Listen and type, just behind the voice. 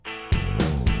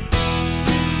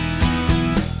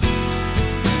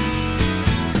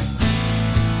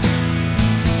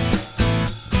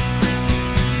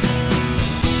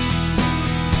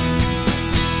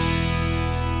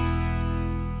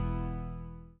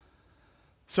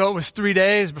So it was 3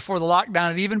 days before the lockdown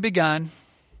had even begun,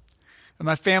 and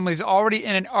my family's already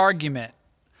in an argument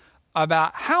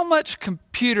about how much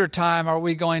computer time are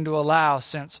we going to allow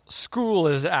since school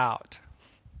is out.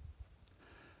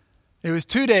 It was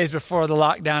 2 days before the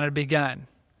lockdown had begun,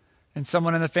 and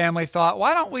someone in the family thought,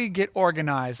 why don't we get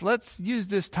organized? Let's use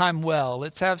this time well.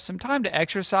 Let's have some time to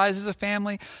exercise as a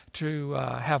family, to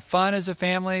have fun as a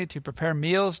family, to prepare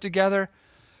meals together.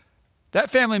 That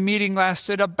family meeting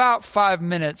lasted about 5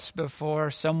 minutes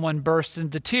before someone burst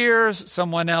into tears,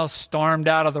 someone else stormed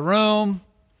out of the room.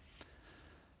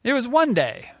 It was 1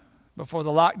 day before the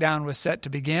lockdown was set to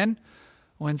begin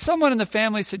when someone in the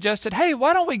family suggested, hey,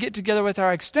 why don't we get together with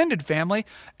our extended family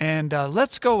and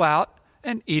let's go out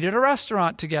and eat at a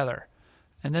restaurant together.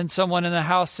 And then someone in the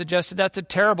house suggested that's a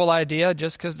terrible idea.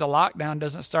 Just because the lockdown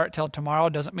doesn't start till tomorrow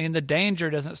doesn't mean the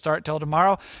danger doesn't start till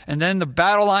tomorrow. And then the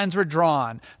battle lines were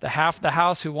drawn. The half the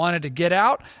house who wanted to get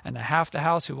out and the half the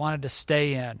house who wanted to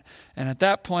stay in. And at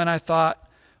that point I thought,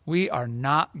 we are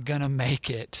not going to make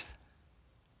it.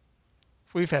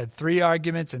 We've had 3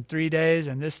 arguments in 3 days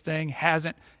and this thing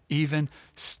hasn't even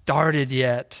started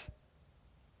yet.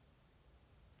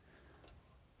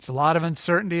 It's a lot of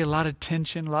uncertainty, a lot of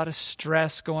tension, a lot of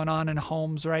stress going on in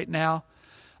homes right now.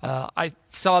 I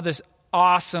saw this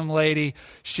awesome lady.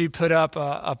 She put up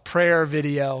a prayer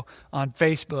video on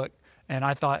Facebook, and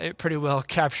I thought it pretty well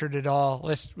captured it all.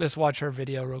 Let's watch her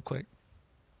video real quick.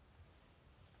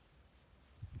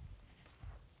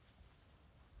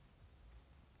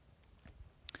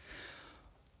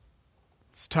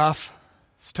 It's tough.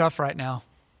 It's tough right now,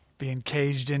 being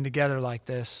caged in together like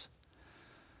this.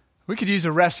 We could use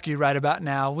a rescue right about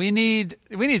now. We need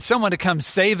someone to come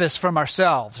save us from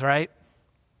ourselves, right?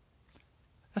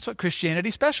 That's what Christianity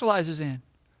specializes in.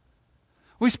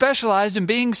 We specialize in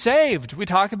being saved. We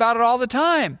talk about it all the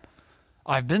time.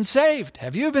 I've been saved.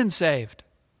 Have you been saved?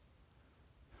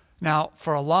 Now,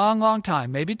 for a long, long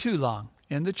time, maybe too long,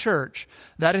 in the church,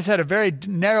 that has had a very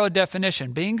narrow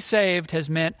definition. Being saved has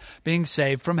meant being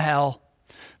saved from hell,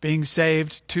 being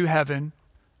saved to heaven,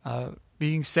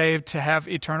 being saved to have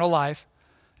eternal life.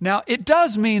 Now, it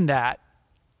does mean that.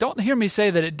 Don't hear me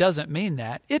say that it doesn't mean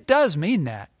that. It does mean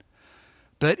that.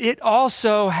 But it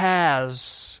also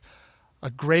has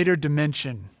a greater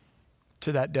dimension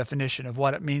to that definition of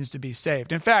what it means to be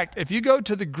saved. In fact, if you go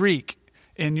to the Greek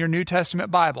in your New Testament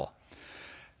Bible,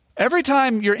 every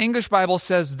time your English Bible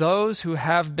says those who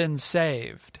have been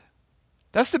saved,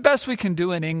 that's the best we can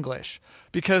do in English,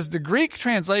 because the Greek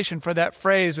translation for that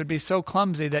phrase would be so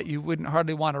clumsy that you wouldn't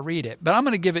hardly want to read it. But I'm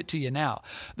going to give it to you now.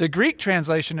 The Greek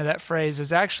translation of that phrase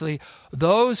is actually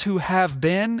those who have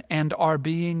been and are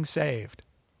being saved.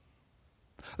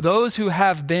 Those who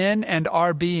have been and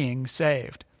are being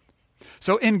saved.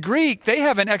 So in Greek, they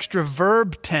have an extra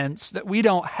verb tense that we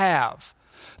don't have.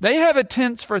 They have a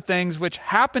tense for things which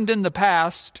happened in the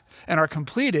past and are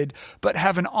completed, but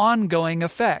have an ongoing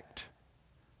effect.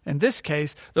 In this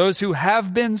case, those who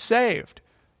have been saved,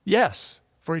 yes,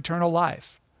 for eternal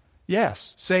life.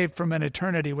 Yes, saved from an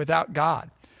eternity without God.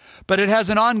 But it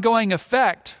has an ongoing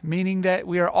effect, meaning that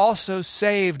we are also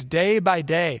saved day by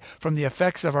day from the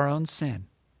effects of our own sin,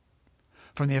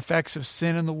 from the effects of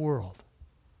sin in the world,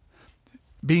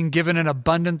 being given an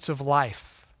abundance of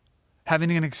life, having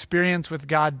an experience with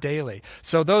God daily.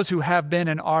 So those who have been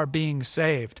and are being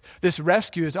saved, this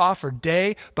rescue is offered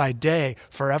day by day,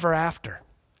 forever after.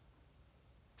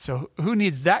 So who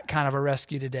needs that kind of a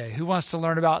rescue today? Who wants to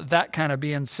learn about that kind of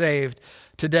being saved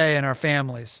today in our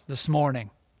families this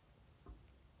morning?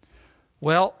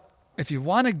 Well, if you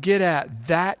want to get at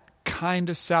that kind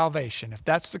of salvation, if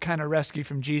that's the kind of rescue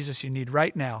from Jesus you need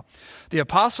right now, the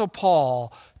Apostle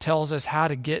Paul tells us how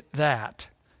to get that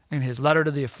in his letter to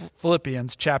the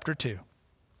Philippians, chapter 2.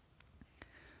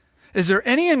 Is there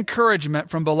any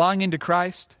encouragement from belonging to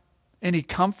Christ? Any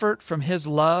comfort from his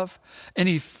love?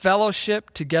 Any fellowship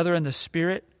together in the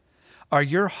Spirit? Are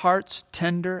your hearts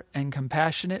tender and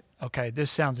compassionate? Okay,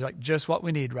 this sounds like just what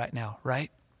we need right now,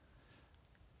 right?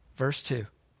 Verse 2.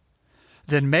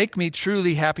 Then make me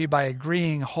truly happy by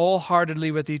agreeing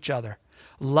wholeheartedly with each other,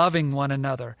 loving one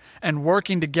another, and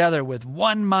working together with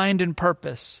one mind and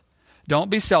purpose.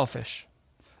 Don't be selfish.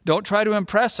 Don't try to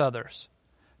impress others.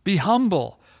 Be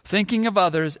humble, thinking of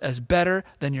others as better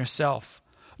than yourself.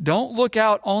 Don't look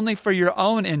out only for your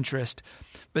own interest,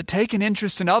 but take an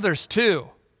interest in others too.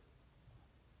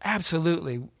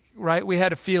 Absolutely, right? We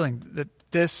had a feeling that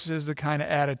this is the kind of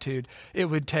attitude it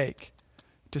would take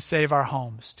to save our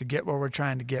homes, to get where we're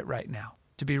trying to get right now,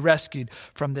 to be rescued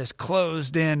from this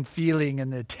closed-in feeling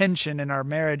and the tension in our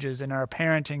marriages, in our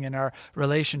parenting, in our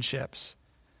relationships.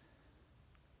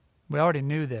 We already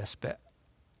knew this, but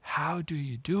How do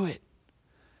you do it?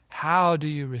 How do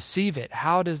you receive it?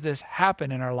 How does this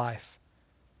happen in our life?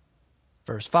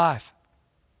 Verse 5.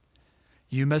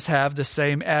 You must have the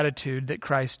same attitude that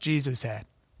Christ Jesus had.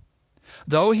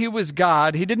 Though he was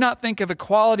God, he did not think of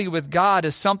equality with God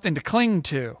as something to cling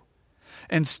to.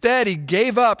 Instead, he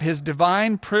gave up his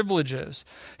divine privileges.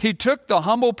 He took the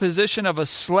humble position of a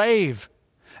slave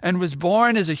and was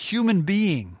born as a human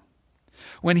being.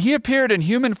 When he appeared in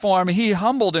human form, he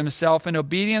humbled himself in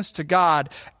obedience to God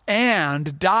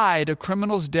and died a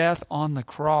criminal's death on the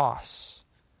cross.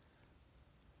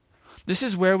 This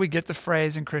is where we get the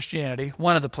phrase in Christianity,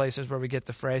 one of the places where we get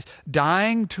the phrase,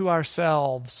 dying to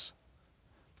ourselves.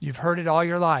 You've heard it all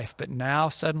your life, but now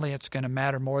suddenly it's going to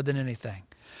matter more than anything.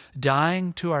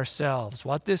 Dying to ourselves.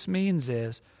 What this means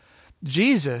is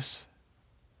Jesus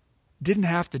didn't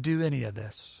have to do any of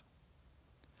this.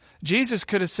 Jesus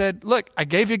could have said, look, I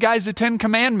gave you guys the 10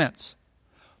 commandments.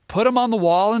 Put them on the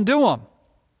wall and do them.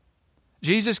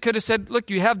 Jesus could have said,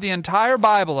 look, you have the entire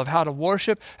Bible of how to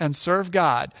worship and serve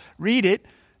God. Read it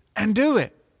and do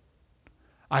it.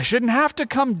 I shouldn't have to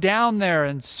come down there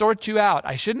and sort you out.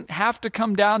 I shouldn't have to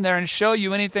come down there and show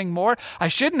you anything more. I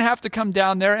shouldn't have to come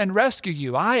down there and rescue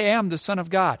you. I am the Son of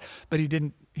God. But he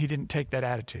didn't take that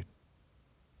attitude.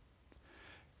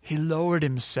 He lowered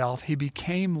himself. He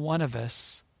became one of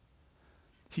us.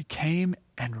 He came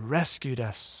and rescued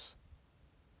us.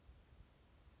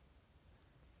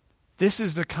 This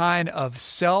is the kind of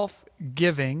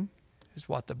self-giving, is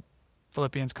what the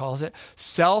Philippians calls it,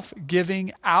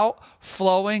 self-giving,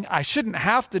 outflowing, I shouldn't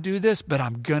have to do this, but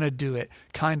I'm going to do it,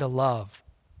 kind of love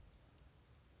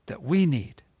that we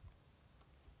need.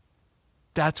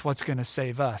 That's what's going to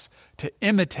save us, to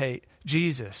imitate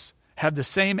Jesus, have the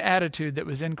same attitude that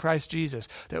was in Christ Jesus,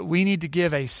 that we need to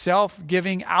give a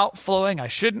self-giving, outflowing, I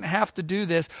shouldn't have to do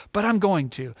this, but I'm going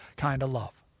to, kind of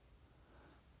love.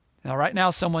 Now, right now,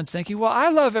 someone's thinking, well, I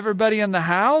love everybody in the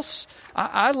house.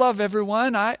 I love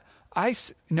everyone.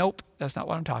 Nope, that's not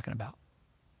what I'm talking about.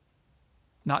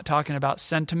 Not talking about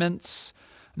sentiments.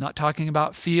 I'm not talking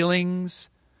about feelings.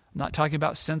 I'm not talking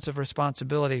about sense of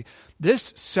responsibility.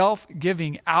 This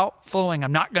self-giving, outflowing,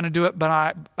 I'm not going to do it, but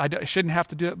I shouldn't have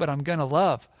to do it, but I'm going to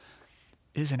love,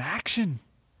 is an action.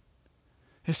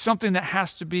 It's something that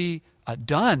has to be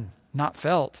done, not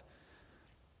felt.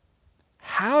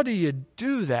 How do you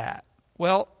do that?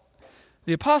 Well,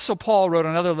 the Apostle Paul wrote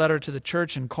another letter to the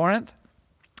church in Corinth,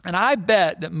 and I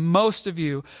bet that most of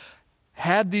you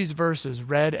had these verses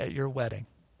read at your wedding.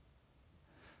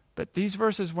 But these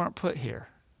verses weren't put here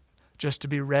just to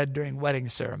be read during wedding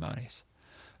ceremonies.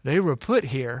 They were put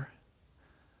here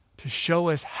to show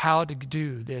us how to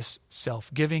do this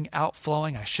self-giving,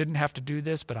 outflowing, I shouldn't have to do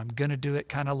this, but I'm going to do it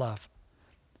kind of love.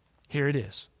 Here it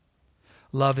is.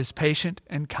 Love is patient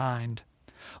and kind.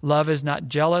 Love is not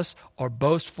jealous or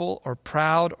boastful or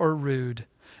proud or rude.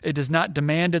 It does not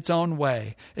demand its own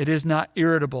way. It is not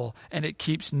irritable, and it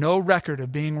keeps no record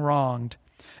of being wronged.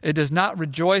 It does not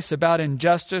rejoice about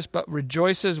injustice, but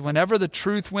rejoices whenever the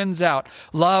truth wins out.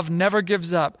 Love never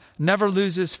gives up, never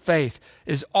loses faith,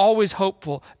 is always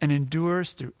hopeful, and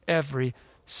endures through every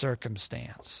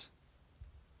circumstance.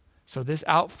 So this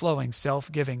outflowing,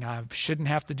 self-giving, I shouldn't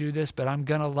have to do this, but I'm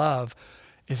going to love,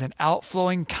 is an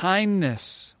outflowing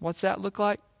kindness. What's that look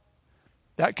like?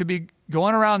 That could be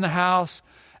going around the house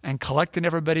and collecting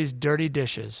everybody's dirty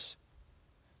dishes.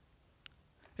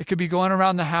 It could be going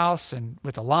around the house and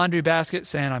with a laundry basket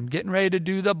saying, I'm getting ready to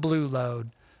do the blue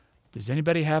load. Does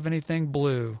anybody have anything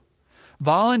blue?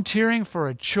 Volunteering for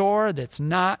a chore that's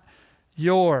not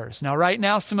yours. Now, right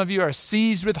now, some of you are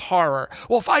seized with horror.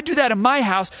 Well, if I do that in my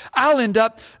house, I'll end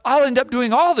up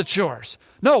doing all the chores.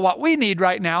 No, what we need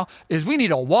right now is we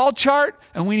need a wall chart,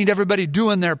 and we need everybody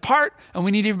doing their part, and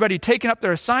we need everybody taking up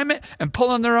their assignment and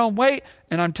pulling their own weight.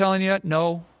 And I'm telling you,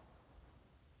 no,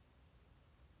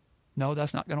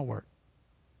 that's not going to work.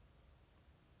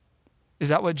 Is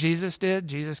that what Jesus did?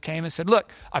 Jesus came and said,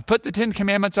 look, I put the 10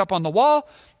 commandments up on the wall.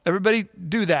 Everybody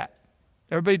do that.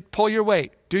 Everybody pull your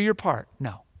weight. Do your part.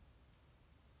 No,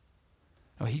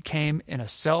 he came in a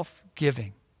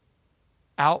self-giving,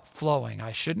 outflowing.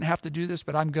 I shouldn't have to do this,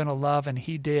 but I'm going to love, and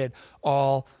he did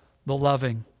all the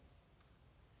loving.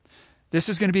 This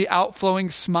is going to be outflowing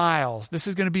smiles. This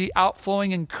is going to be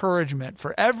outflowing encouragement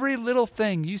for every little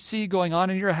thing you see going on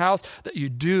in your house that you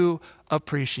do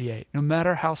appreciate, no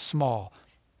matter how small.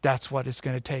 That's what it's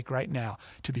going to take right now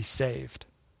to be saved.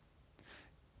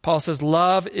 Paul says,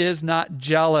 love is not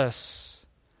jealous.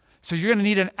 So you're going to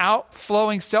need an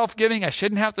outflowing self-giving. I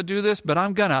shouldn't have to do this, but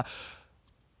I'm going to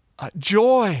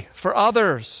Joy for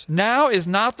others. Now is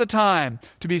not the time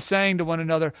to be saying to one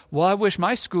another, well, I wish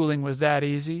my schooling was that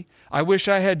easy. I wish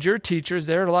I had your teachers.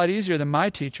 They're a lot easier than my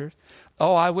teachers.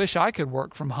 Oh, I wish I could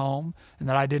work from home and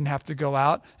that I didn't have to go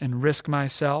out and risk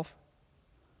myself.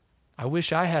 I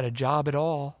wish I had a job at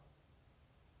all.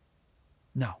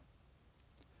 No.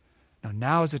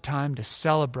 Now is a time to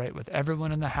celebrate with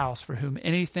everyone in the house for whom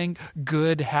anything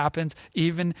good happens,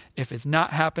 even if it's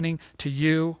not happening to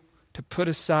you, to put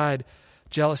aside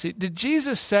jealousy. Did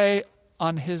Jesus say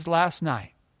on his last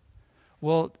night,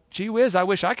 well, gee whiz, I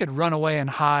wish I could run away and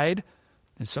hide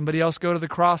and somebody else go to the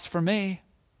cross for me?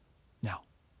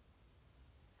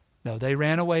 No, they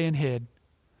ran away and hid.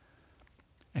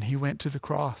 And he went to the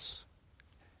cross.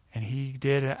 And he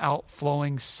did an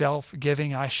outflowing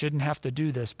self-giving. I shouldn't have to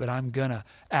do this, but I'm going to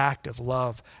act of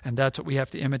love. And that's what we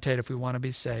have to imitate if we want to be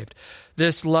saved.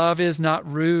 This love is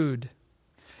not rude,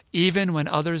 even when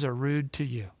others are rude to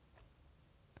you.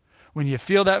 When you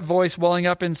feel that voice welling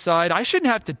up inside, I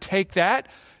shouldn't have to take that.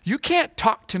 You can't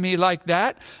talk to me like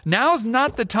that. Now's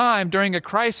not the time during a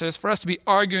crisis for us to be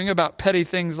arguing about petty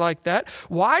things like that.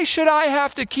 Why should I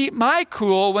have to keep my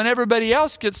cool when everybody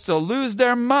else gets to lose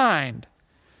their mind?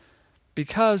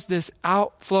 Because this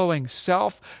outflowing,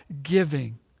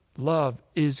 self-giving love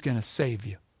is going to save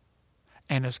you.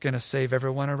 And it's going to save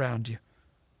everyone around you.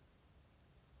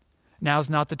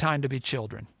 Now's not the time to be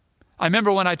children. I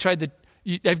remember when I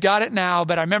they've got it now,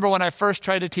 but I remember when I first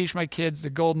tried to teach my kids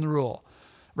the golden rule.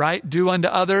 Right? Do unto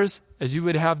others as you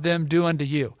would have them do unto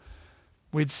you.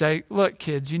 We'd say, look,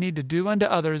 kids, you need to do unto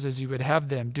others as you would have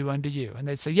them do unto you. And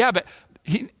they'd say, yeah, but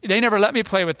they never let me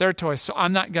play with their toys, so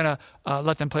I'm not going to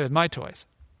let them play with my toys.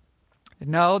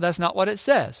 No, that's not what it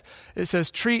says. It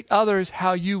says, treat others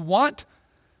how you want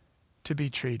to be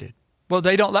treated. Well,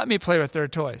 they don't let me play with their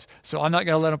toys, so I'm not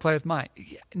going to let them play with mine.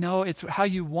 No, it's how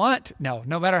you want. No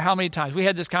matter how many times. We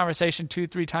had this conversation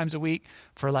 2-3 times a week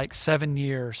for like 7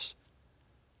 years.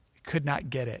 Could not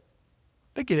get it.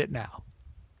 They get it now.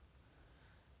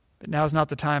 But now's not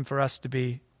the time for us to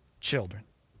be children.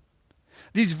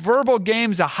 These verbal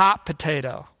games of hot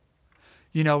potato,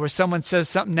 where someone says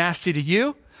something nasty to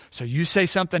you, so you say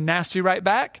something nasty right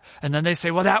back, and then they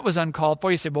say, well, that was uncalled for.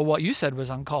 You say, well, what you said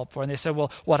was uncalled for. And they say,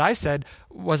 well, what I said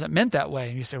wasn't meant that way.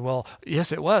 And you say, well,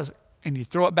 yes, it was. And you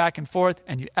throw it back and forth,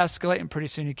 and you escalate, and pretty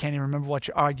soon you can't even remember what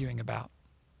you're arguing about.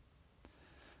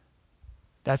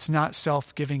 That's not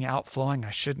self-giving, outflowing.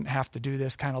 I shouldn't have to do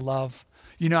this kind of love.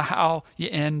 You know how you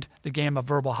end the game of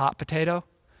verbal hot potato?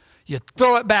 You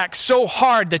throw it back so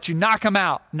hard that you knock them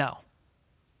out. No.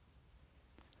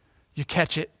 You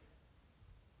catch it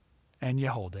and you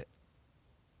hold it.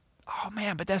 Oh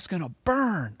man, but that's going to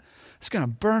burn. It's going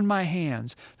to burn my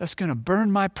hands. That's going to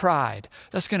burn my pride.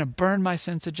 That's going to burn my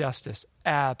sense of justice.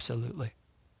 Absolutely.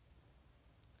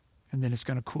 And then it's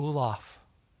going to cool off.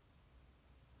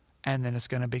 And then it's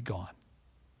going to be gone.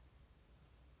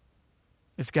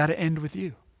 It's got to end with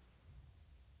you.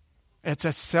 It's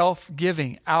a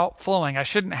self-giving, outflowing, I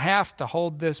shouldn't have to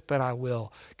hold this, but I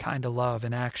will kind of love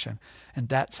in action. And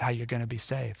that's how you're going to be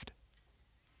saved.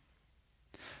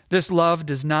 This love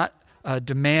does not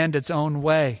demand its own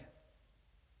way.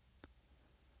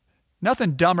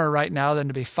 Nothing dumber right now than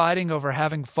to be fighting over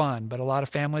having fun, but a lot of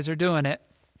families are doing it.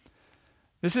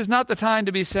 This is not the time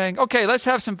to be saying, okay, let's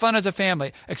have some fun as a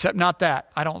family, except not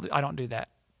that. I don't do that.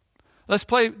 Let's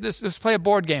play a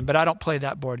board game, but I don't play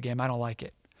that board game. I don't like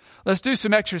it. Let's do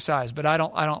some exercise, but I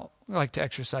don't like to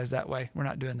exercise that way. We're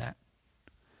not doing that.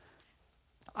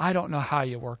 I don't know how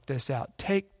you work this out.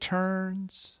 Take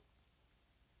turns.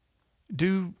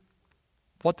 Do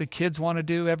what the kids want to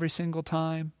do every single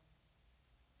time.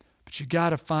 But you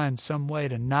got to find some way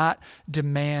to not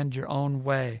demand your own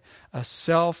way. A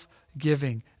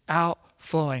self-giving,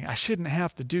 outflowing, I shouldn't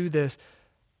have to do this,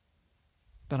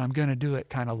 but I'm going to do it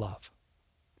kind of love.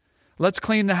 Let's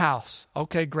clean the house.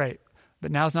 Okay, great.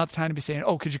 But now's not the time to be saying,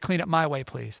 oh, could you clean it my way,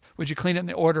 please? Would you clean it in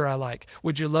the order I like?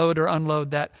 Would you load or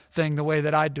unload that thing the way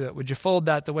that I do it? Would you fold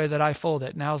that the way that I fold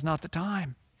it? Now's not the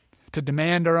time to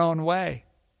demand our own way.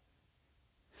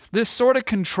 This sort of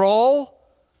control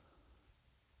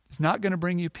is not going to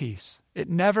bring you peace. It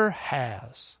never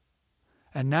has.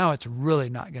 And now it's really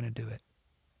not going to do it.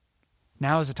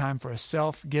 Now is the time for a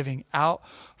self-giving,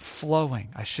 outflowing.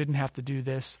 I shouldn't have to do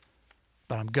this,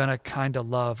 but I'm going to kind of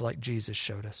love like Jesus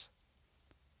showed us.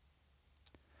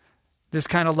 This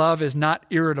kind of love is not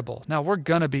irritable. Now, we're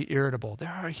going to be irritable. There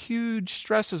are huge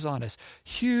stresses on us,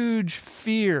 huge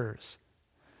fears.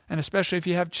 And especially if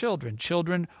you have children.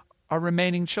 Children are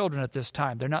remaining children at this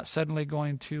time. They're not suddenly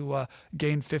going to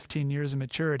gain 15 years of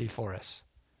maturity for us.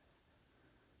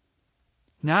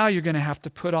 Now you're going to have to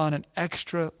put on an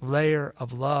extra layer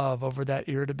of love over that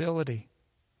irritability.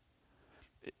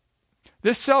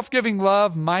 This self-giving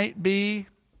love might be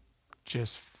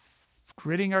just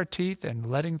gritting our teeth and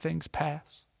letting things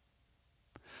pass.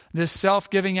 This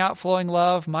self-giving, outflowing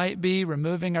love might be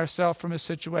removing ourselves from a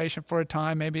situation for a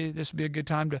time. Maybe this would be a good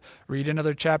time to read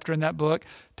another chapter in that book,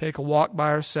 take a walk by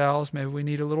ourselves. Maybe we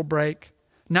need a little break.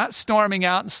 Not storming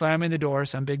out and slamming the door,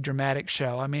 some big dramatic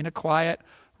show. I mean, a quiet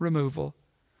removal.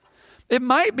 It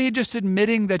might be just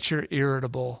admitting that you're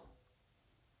irritable.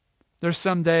 There's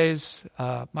some days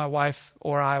my wife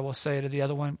or I will say to the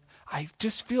other one, I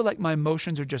just feel like my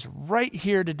emotions are just right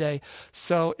here today.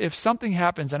 So if something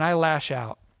happens and I lash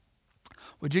out,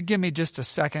 would you give me just a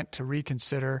second to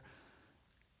reconsider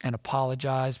and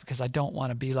apologize? Because I don't want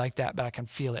to be like that, but I can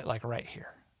feel it like right here.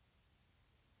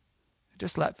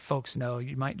 Just let folks know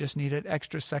you might just need an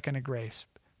extra second of grace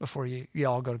before you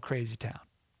all go to crazy town.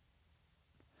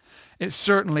 It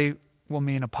certainly will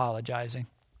mean apologizing.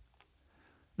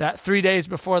 That 3 days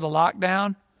before the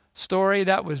lockdown story,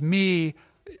 that was me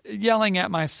yelling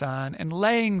at my son and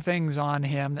laying things on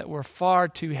him that were far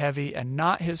too heavy and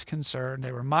not his concern.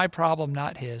 They were my problem,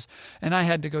 not his. And I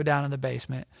had to go down in the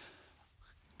basement,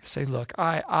 say, look,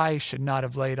 I should not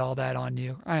have laid all that on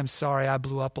you. I am sorry I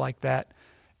blew up like that.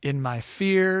 In my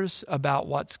fears about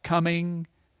what's coming,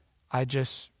 I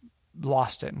just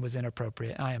lost it and was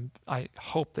inappropriate. I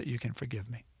hope that you can forgive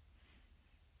me.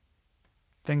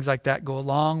 Things like that go a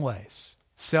long ways.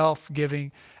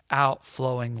 Self-giving,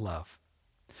 outflowing love.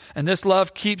 And this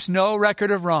love keeps no record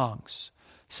of wrongs.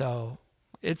 So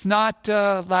it's not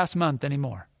last month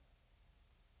anymore.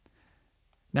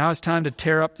 Now it's time to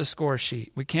tear up the score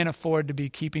sheet. We can't afford to be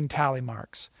keeping tally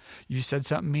marks. You said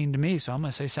something mean to me, so I'm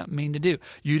going to say something mean to do.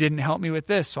 You didn't help me with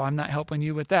this, so I'm not helping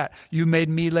you with that. You made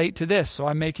me late to this, so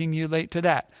I'm making you late to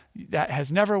that. That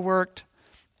has never worked.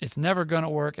 It's never going to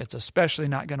work. It's especially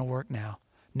not going to work now.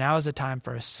 Now is the time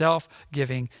for a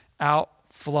self-giving,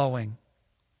 outflowing.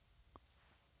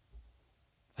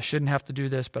 I shouldn't have to do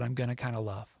this, but I'm going to kind of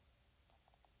love.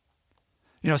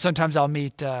 You know, sometimes I'll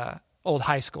meet old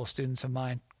high school students of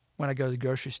mine when I go to the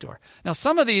grocery store. Now,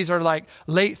 some of these are like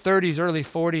late 30s, early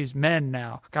 40s men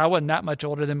now. I wasn't that much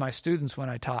older than my students when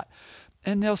I taught.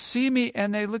 And they'll see me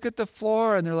and they look at the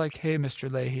floor and they're like, hey,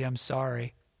 Mr. Leahy, I'm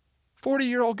sorry.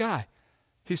 40-year-old guy.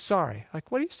 He's sorry.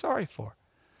 Like, what are you sorry for?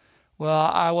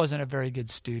 Well, I wasn't a very good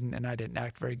student and I didn't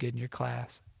act very good in your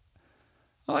class.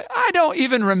 I'm like, I don't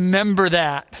even remember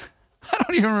that. I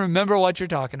don't even remember what you're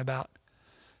talking about.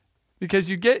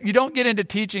 Because you don't get into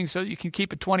teaching so you can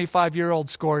keep a 25-year-old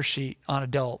score sheet on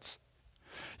adults.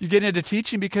 You get into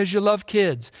teaching because you love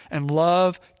kids, and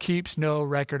love keeps no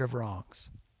record of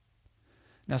wrongs.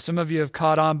 Now, some of you have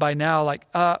caught on by now, like,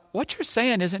 what you're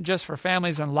saying isn't just for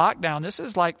families in lockdown. This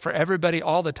is like for everybody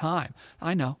all the time.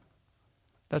 I know.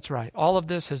 That's right. All of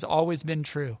this has always been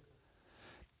true.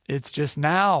 It's just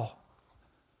now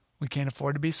we can't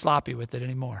afford to be sloppy with it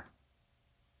anymore.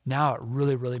 Now it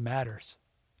really, really matters.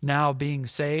 Now being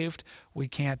saved, we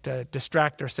can't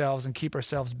distract ourselves and keep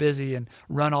ourselves busy and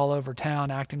run all over town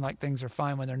acting like things are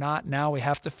fine when they're not. Now we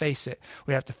have to face it.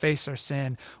 We have to face our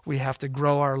sin. We have to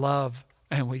grow our love,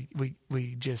 and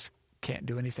we just can't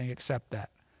do anything except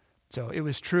that. So it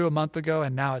was true a month ago,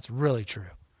 and now it's really true.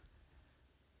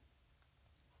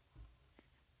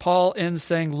 Paul ends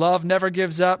saying, love never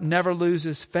gives up, never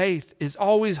loses faith, is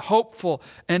always hopeful,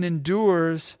 and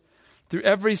endures through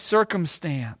every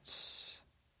circumstance.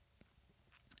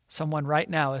 Someone right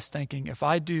now is thinking, if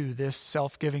I do this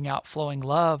self-giving, outflowing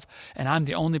love, and I'm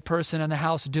the only person in the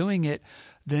house doing it,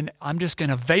 then I'm just going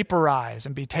to vaporize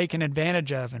and be taken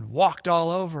advantage of and walked all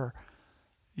over.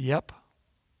 Yep.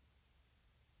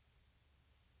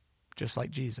 Just like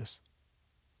Jesus.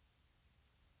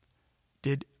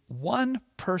 Did one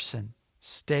person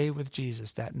stay with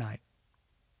Jesus that night?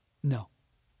 No.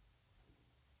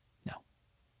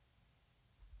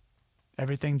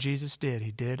 Everything Jesus did,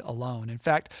 he did alone. In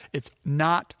fact, it's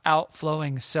not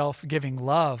outflowing, self-giving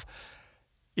love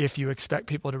if you expect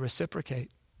people to reciprocate.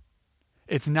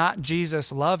 It's not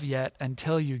Jesus' love yet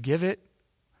until you give it,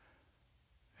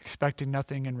 expecting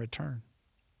nothing in return.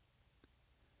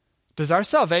 Does our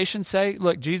salvation say,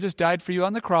 look, Jesus died for you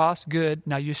on the cross, good,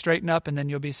 now you straighten up and then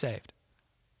you'll be saved?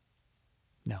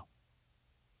 No.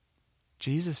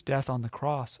 Jesus' death on the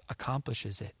cross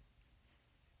accomplishes it.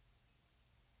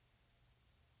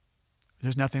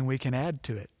 There's nothing we can add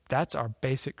to it. That's our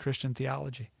basic Christian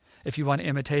theology. If you want to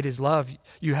imitate his love,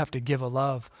 you have to give a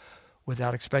love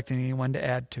without expecting anyone to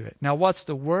add to it. Now, what's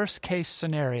the worst case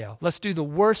scenario? Let's do the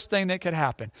worst thing that could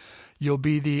happen. You'll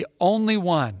be the only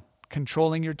one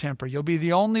controlling your temper. You'll be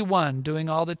the only one doing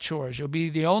all the chores. You'll be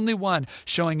the only one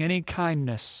showing any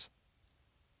kindness.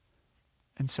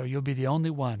 And so you'll be the only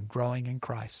one growing in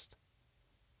Christ.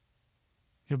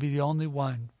 You'll be the only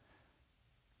one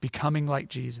becoming like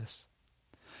Jesus.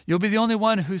 You'll be the only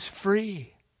one who's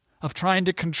free of trying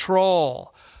to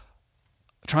control,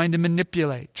 trying to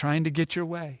manipulate, trying to get your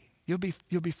way. You'll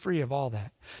be free of all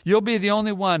that. You'll be the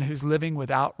only one who's living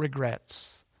without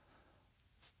regrets.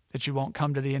 That you won't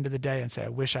come to the end of the day and say, I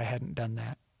wish I hadn't done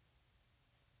that.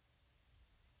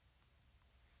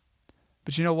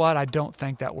 But you know what? I don't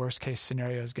think that worst case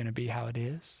scenario is going to be how it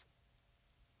is.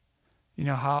 You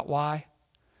know why?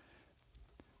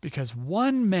 Because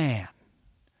one man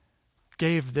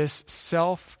gave this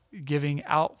self-giving,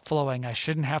 outflowing, I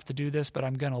shouldn't have to do this, but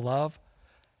I'm going to love,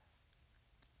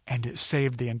 and it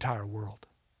saved the entire world.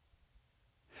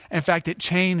 In fact, it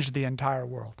changed the entire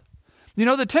world. You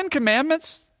know, the 10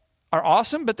 Commandments are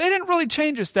awesome, but they didn't really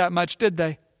change us that much, did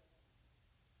they?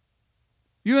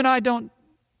 You and I don't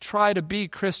try to be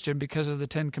Christian because of the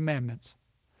 10 Commandments.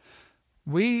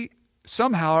 We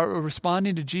somehow are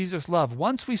responding to Jesus' love.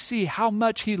 Once we see how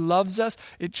much he loves us,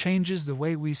 it changes the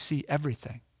way we see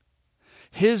everything.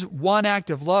 His one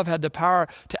act of love had the power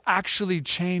to actually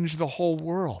change the whole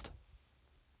world.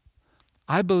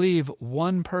 I believe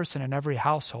one person in every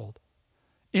household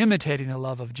imitating the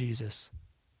love of Jesus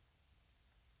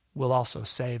will also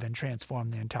save and transform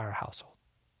the entire household.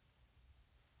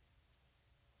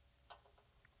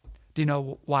 Do you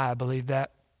know why I believe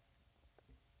that?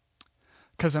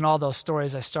 Because in all those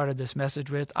stories I started this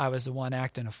message with, I was the one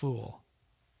acting a fool.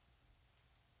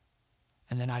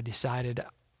 And then I decided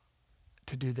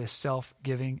to do this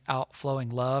self-giving, outflowing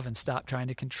love and stop trying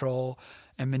to control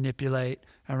and manipulate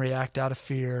and react out of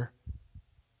fear.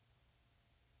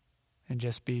 And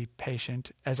just be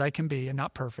patient as I can be. I'm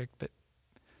not perfect, but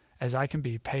as I can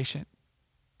be, patient,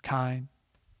 kind,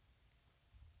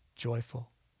 joyful,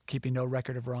 keeping no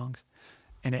record of wrongs.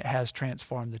 And it has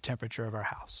transformed the temperature of our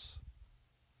house.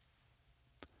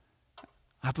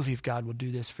 I believe God will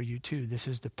do this for you too. This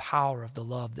is the power of the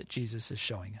love that Jesus is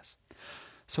showing us.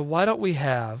 So why don't we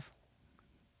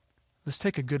let's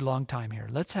take a good long time here.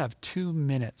 Let's have 2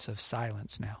 minutes of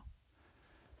silence now.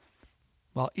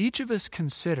 While each of us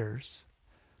considers,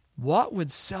 what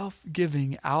would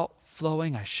self-giving,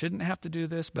 outflowing, I shouldn't have to do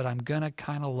this, but I'm going to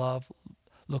kind of love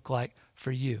look like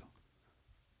for you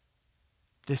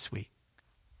this week?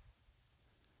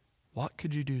 What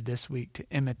could you do this week to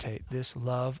imitate this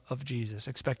love of Jesus,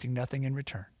 expecting nothing in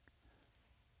return?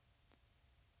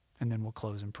 And then we'll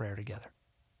close in prayer together.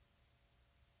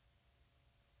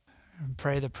 And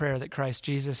pray the prayer that Christ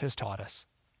Jesus has taught us.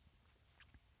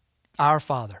 Our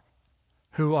Father,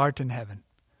 who art in heaven,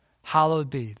 hallowed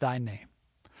be thy name.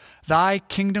 Thy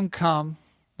kingdom come,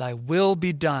 thy will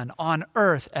be done on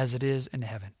earth as it is in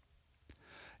heaven.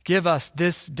 Give us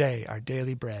this day our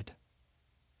daily bread.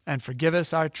 And forgive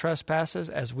us our trespasses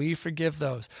as we forgive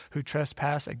those who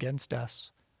trespass against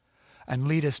us. And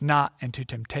lead us not into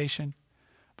temptation,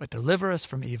 but deliver us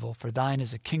from evil. For thine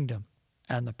is the kingdom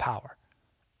and the power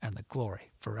and the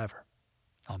glory forever.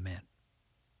 Amen.